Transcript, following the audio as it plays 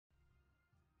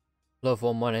Hello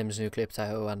everyone, my name is Nuclear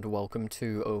and welcome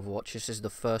to Overwatch. This is the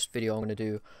first video I'm going to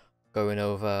do going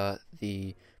over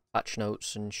the patch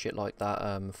notes and shit like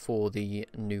that for the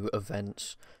new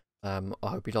events. I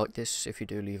hope you like this. If you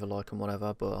do, leave a like and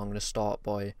whatever, but I'm going to start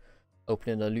by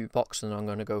opening a loot box and then I'm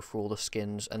going to go through all the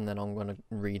skins and then I'm going to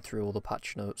read through all the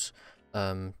patch notes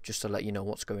just to let you know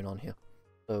what's going on here.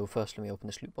 So first let me open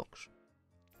this loot box.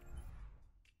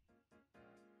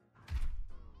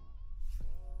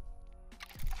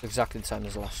 Exactly the same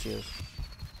as last year's.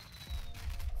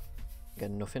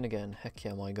 Again, nothing again. Heck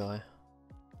yeah, my guy.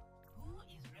 Who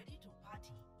is ready to party?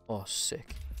 Oh,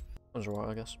 sick. That was alright,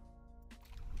 I guess.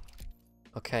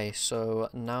 Okay, so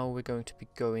now we're going to be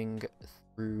going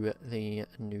through the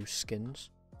new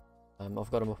skins. I've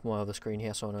got them up on my other screen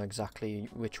here, so I know exactly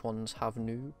which ones have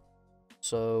new.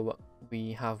 So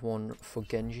we have one for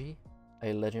Genji,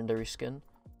 a legendary skin.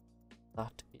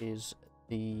 That is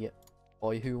the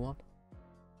Boyhu one.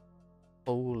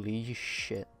 Holy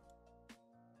shit.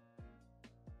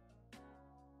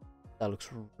 That looks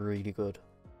really good.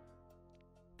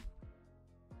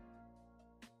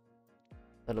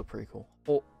 That looked pretty cool.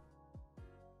 Oh,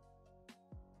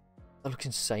 that looks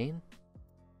insane.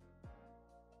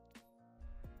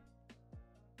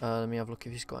 Let me have a look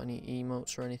if he's got any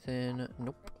emotes or anything.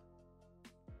 Nope.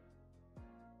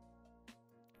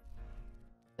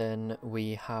 Then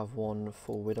we have one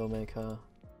for Widowmaker,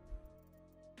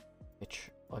 which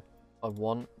I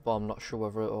want, but I'm not sure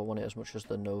whether I want it as much as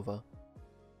the Nova.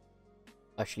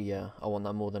 Actually, yeah, I want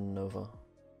that more than Nova.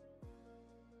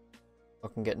 I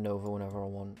can get Nova whenever I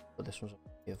want, but this one's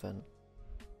the event.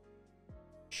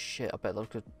 Shit, I bet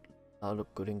that'll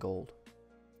look good in gold.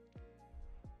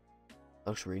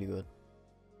 That looks really good.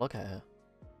 Look at her.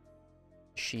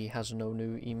 She has no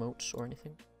new emotes or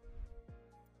anything.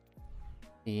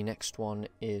 The next one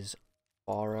is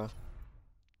Farah.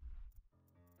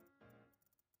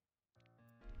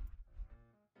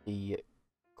 The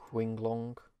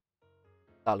Qinglong.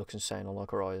 That looks insane. I like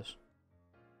her eyes.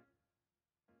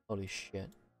 Holy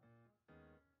shit.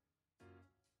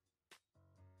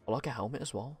 I like a helmet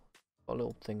as well. Got a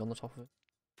little thing on the top of it.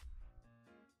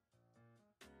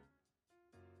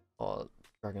 Oh,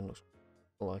 dragon looks.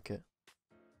 I like it.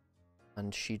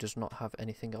 And she does not have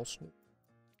anything else new.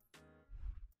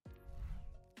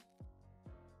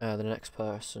 The next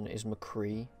person is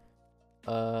McCree.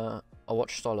 I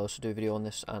watched Stylos do a video on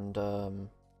this and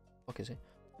fuck is he?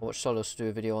 I watched Stylos do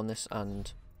a video on this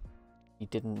and he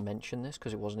didn't mention this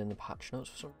because it wasn't in the patch notes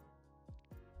for some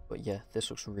reason. But yeah, this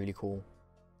looks really cool.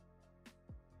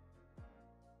 I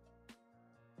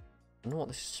don't know what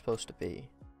this is supposed to be.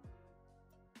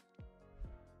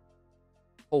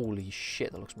 Holy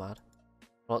shit, that looks mad.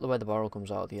 I like the way the barrel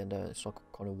comes out at the end there, it's like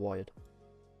kind of wired.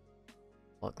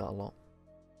 I like that a lot.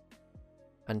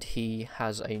 And he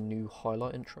has a new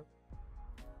highlight intro.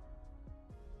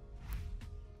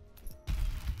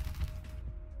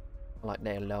 I like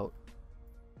that a lot.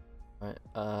 Right,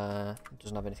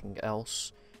 doesn't have anything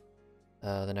else.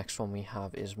 The next one we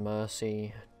have is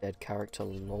Mercy, dead character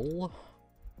lol.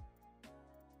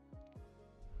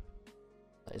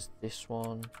 That is this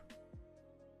one.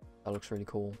 That looks really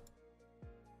cool.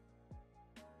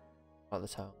 I like the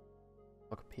tail.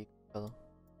 Like a peak feather.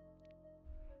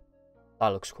 That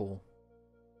looks cool.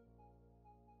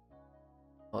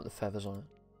 I like the feathers on it.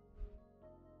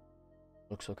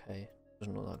 Looks okay.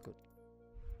 Doesn't look that good.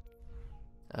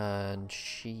 And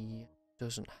she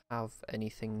doesn't have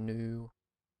anything new.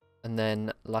 And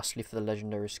then lastly for the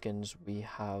legendary skins we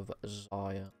have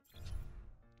Zaya.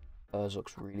 Hers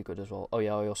looks really good as well. Oh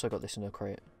yeah, I also got this in a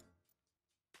crate.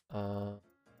 There's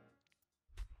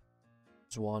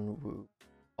one woo.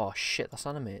 Oh shit, that's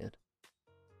animated.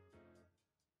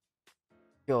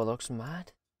 Yo, that looks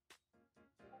mad.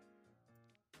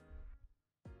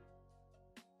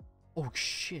 Oh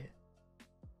shit.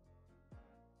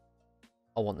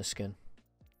 I want this skin.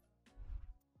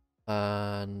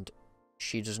 And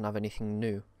she doesn't have anything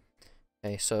new.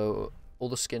 Okay, so all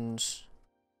the skins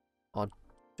are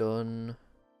done.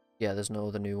 Yeah, there's no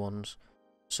other new ones.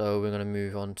 So we're going to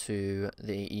move on to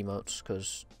the emotes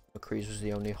because McCree's was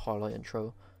the only highlight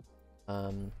intro.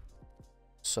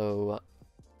 So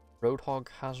Roadhog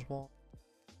has one.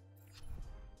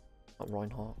 Not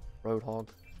Reinhardt. Roadhog.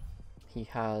 He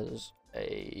has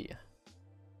a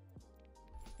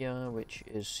which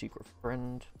is Secret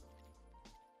Friend.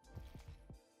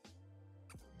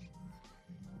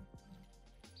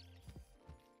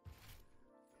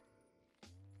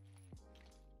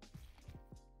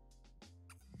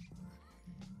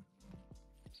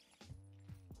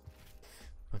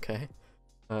 Okay.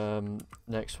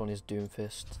 Next one is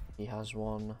Doomfist. He has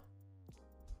one.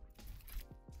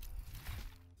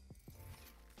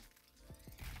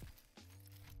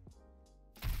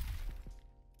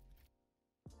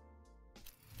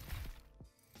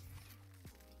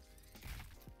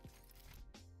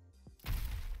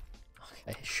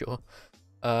 Okay, sure.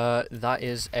 That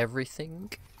is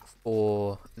everything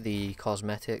for the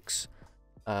cosmetics.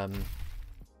 I'm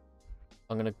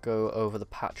gonna go over the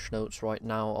patch notes right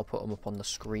now. I'll put them up on the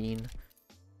screen.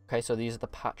 Okay, so these are the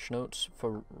patch notes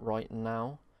for right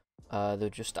now.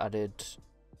 They've just added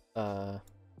some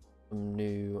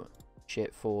new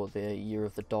shit for the Year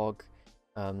of the Dog.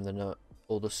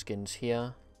 All the skins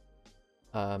here.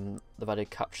 They've added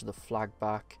Capture the Flag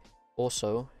back.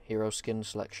 Also, hero skin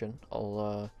selection.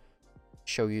 I'll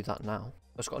show you that now.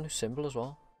 It's got a new symbol as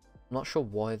well. I'm not sure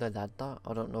why they'd add that.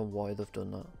 I don't know why they've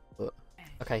done that. But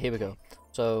okay, here we go.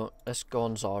 So let's go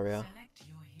on Zarya.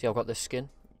 See, I've got this skin.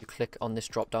 You click on this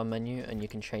drop down menu and you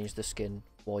can change the skin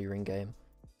while you're in game.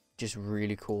 Which is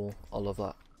really cool. I love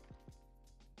that.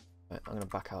 Right, I'm going to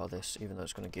back out of this even though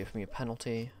it's going to give me a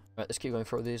penalty. Right, let's keep going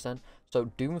through these then. So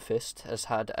Doomfist has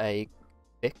had a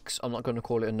fix. I'm not going to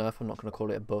call it a nerf. I'm not going to call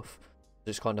it a buff.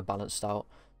 It's kind of balanced out.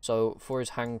 So for his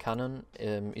hand cannon,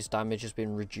 his damage has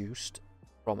been reduced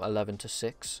from 11 to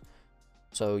 6.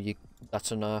 So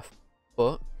that's a nerf.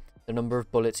 But the number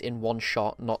of bullets in one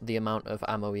shot, not the amount of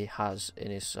ammo he has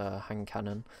in his hand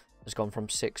cannon, has gone from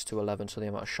 6 to 11. So the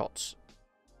amount of shots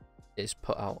is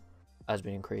put out has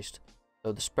been increased.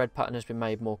 So the spread pattern has been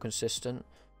made more consistent.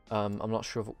 I'm not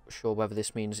sure whether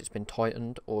this means it's been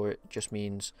tightened or it just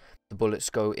means the bullets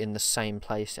go in the same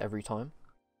place every time.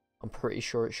 I'm pretty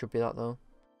sure it should be that though.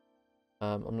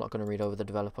 I'm not going to read over the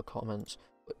developer comments.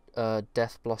 But,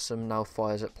 Death Blossom now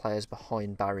fires at players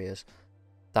behind barriers.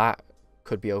 That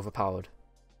could be overpowered.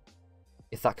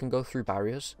 If that can go through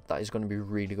barriers, that is going to be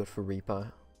really good for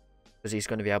Reaper. Because he's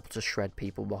going to be able to shred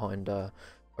people behind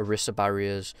Orisa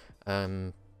barriers,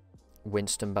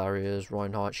 Winston barriers,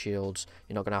 Reinhardt shields.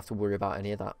 You're not going to have to worry about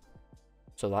any of that.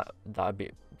 So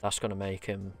that's going to make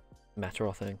him meta,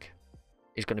 I think.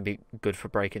 He's going to be good for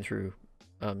breaking through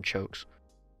chokes.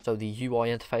 So the UI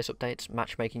interface updates.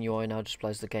 Matchmaking UI now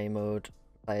displays the game mode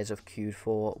players have queued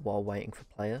for while waiting for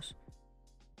players.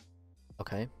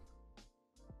 Okay.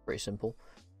 Pretty simple.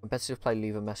 Competitive play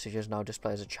leaver messages now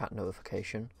displays a chat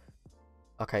notification.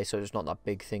 Okay, so it's not that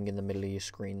big thing in the middle of your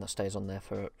screen that stays on there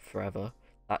for forever.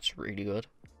 That's really good.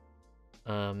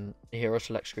 The hero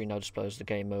select screen now displays the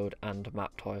game mode and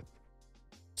map type.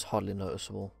 It's hardly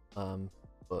noticeable,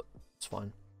 but it's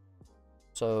fine.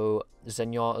 So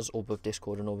Zenyatta's Orb of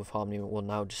Discord and Orb of Harmony will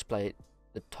now display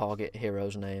the target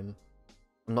hero's name.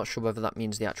 I'm not sure whether that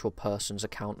means the actual person's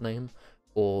account name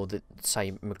or the,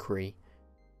 say, McCree.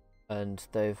 And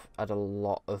they've had a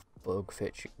lot of bug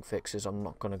fixes. I'm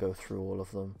not going to go through all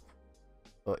of them.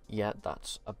 But yeah,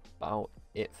 that's about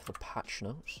it for the patch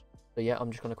notes. So yeah,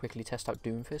 I'm just going to quickly test out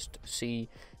Doomfist, see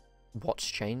what's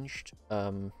changed,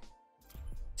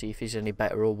 see if he's any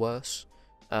better or worse.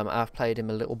 I've played him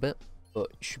a little bit, but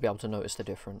you should be able to notice the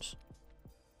difference.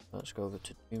 Let's go over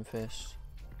to Doomfist.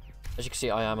 As you can see,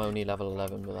 I am only level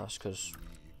 11 with us because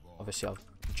obviously I've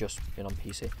just been on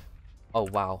PC. Oh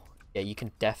wow, yeah, you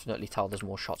can definitely tell there's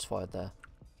more shots fired there.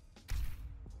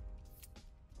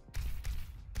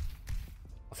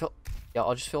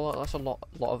 I just feel like that's a lot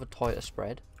of a tighter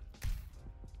spread.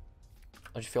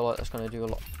 I just feel like that's going to do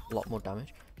a lot more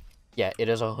damage. Yeah, it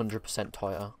is 100%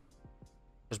 tighter.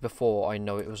 Because before, I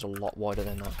know it was a lot wider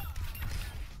than that.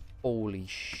 Holy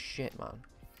shit, man.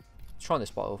 Let's try this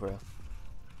spot over here.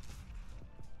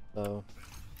 So,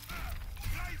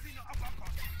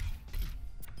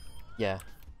 yeah,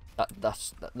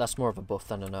 that's more of a buff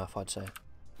than a nerf, I'd say.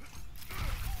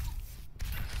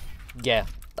 Yeah,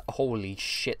 holy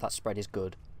shit, that spread is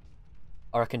good.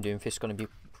 I reckon Doomfist is going to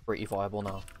be pretty viable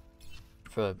now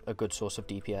for a good source of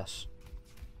DPS.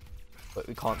 But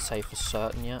we can't say for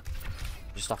certain yet.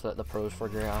 We just have to let the pros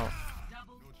figure it out.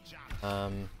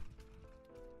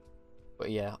 But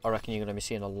yeah, I reckon you're going to be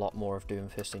seeing a lot more of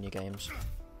Doomfist in your games.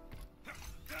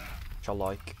 Which I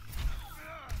like.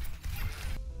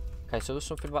 Okay, so there's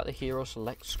something about the hero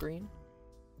select screen.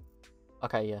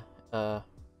 Okay, yeah.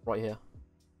 Right here.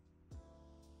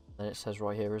 And it says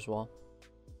right here as well.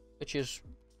 Which is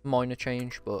minor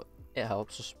change, but it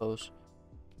helps, I suppose.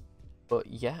 But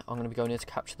yeah, I'm going to be going here to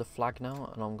capture the flag now,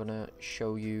 and I'm going to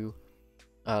show you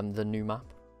the new map.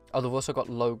 Oh, they've also got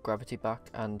low gravity back,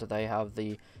 and they have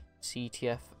the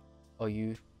CTF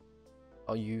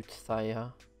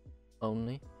Ayutthaya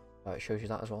only. It shows you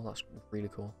that as well. That's really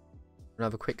cool. We're going to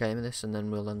have a quick game of this, and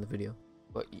then we'll end the video.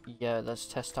 But yeah, let's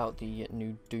test out the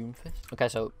new Doomfist. Okay,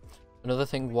 so another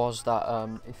thing was that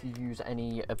if you use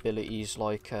any abilities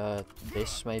like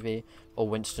this maybe, or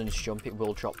Winston's jump, it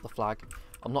will drop the flag.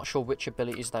 I'm not sure which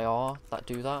abilities they are that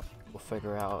do that. We'll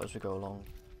figure it out as we go along.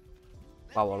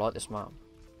 Wow, I like this map.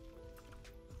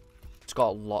 It's got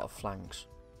a lot of flanks.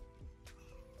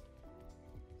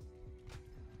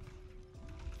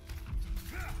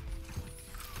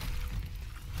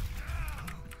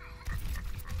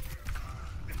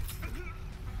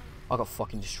 I got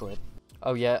fucking destroyed.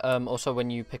 Oh yeah, also when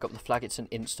you pick up the flag, it's an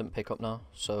instant pickup now.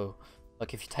 So,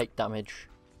 like, if you take damage,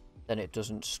 then it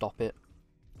doesn't stop it.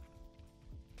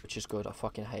 Which is good. I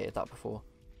fucking hated that before.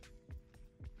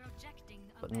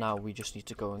 But now we just need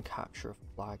to go and capture a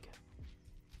flag.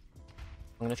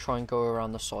 I'm gonna try and go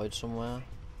around the side somewhere.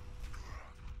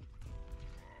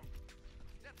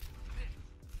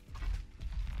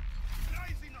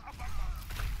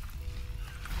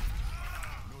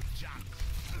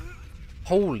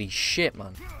 Holy shit,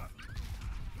 man.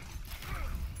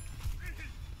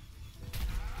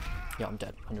 Yeah, I'm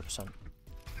dead, 100%.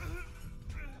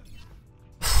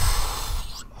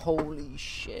 Holy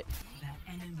shit.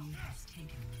 The enemy has taken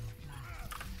your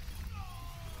flag.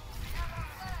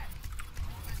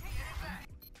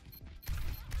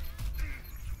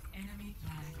 Enemy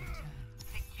flag returned.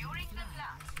 Securing the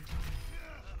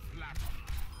flag.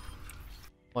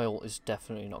 My ult is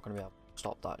definitely not going to be able to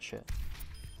stop that shit.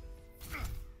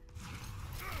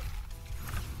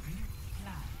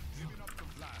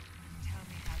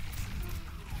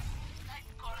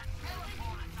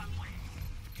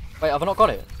 Wait, have I not got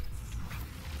it?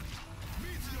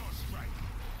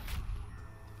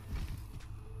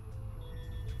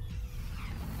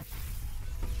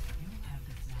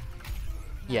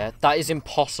 Yeah, that is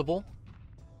impossible.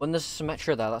 When there's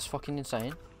Symmetra there, that's fucking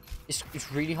insane.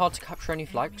 It's really hard to capture any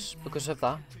flags because of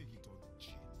that.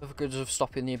 Because of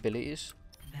stopping the abilities.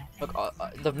 Like,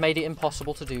 they've made it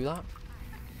impossible to do that.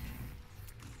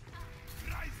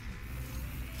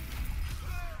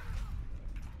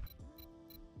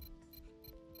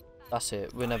 That's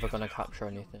it. We're never going to capture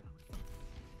anything.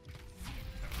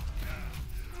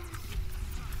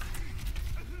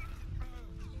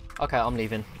 Okay, I'm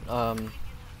leaving.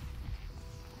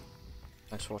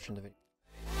 Thanks for watching the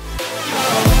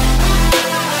video.